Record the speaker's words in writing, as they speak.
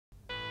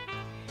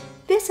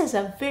This is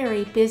a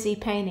very busy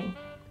painting.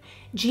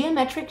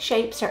 Geometric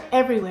shapes are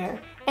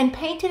everywhere and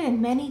painted in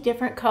many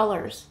different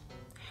colors.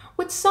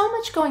 With so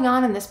much going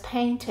on in this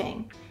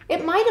painting,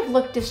 it might have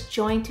looked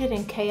disjointed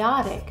and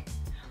chaotic,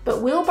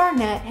 but Will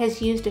Barnett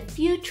has used a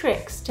few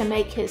tricks to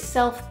make his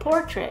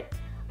self-portrait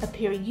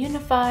appear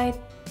unified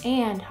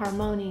and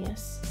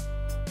harmonious.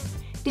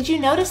 Did you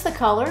notice the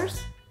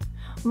colors?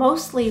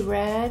 Mostly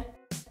red,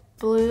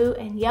 blue,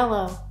 and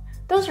yellow.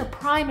 Those are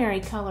primary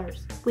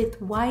colors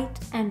with white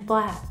and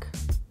black.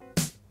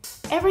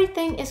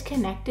 Everything is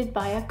connected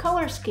by a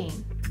color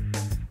scheme.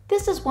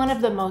 This is one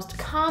of the most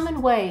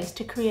common ways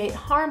to create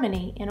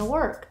harmony in a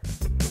work.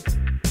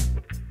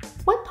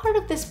 What part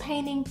of this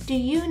painting do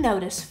you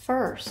notice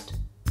first?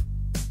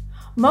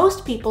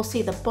 Most people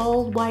see the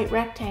bold white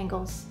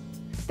rectangles.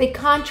 They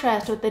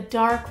contrast with the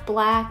dark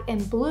black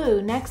and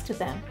blue next to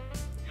them.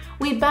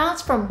 We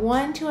bounce from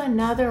one to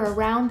another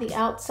around the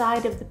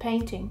outside of the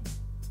painting.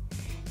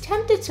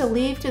 Tempted to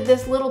leave to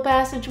this little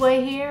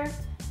passageway here?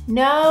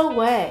 No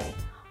way!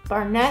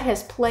 Barnett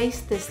has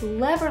placed this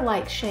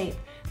lever-like shape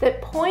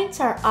that points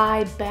our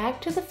eye back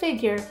to the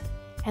figure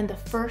and the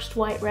first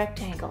white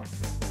rectangle.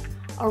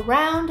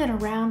 Around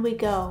and around we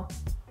go.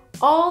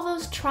 All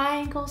those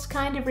triangles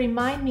kind of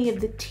remind me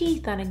of the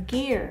teeth on a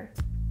gear.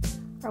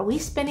 Are we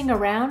spinning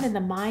around in the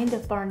mind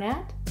of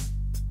Barnett?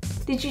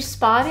 Did you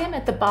spot him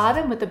at the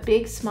bottom with a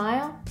big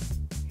smile?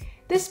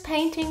 This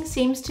painting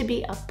seems to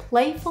be a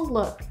playful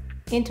look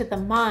into the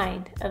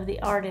mind of the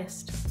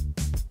artist.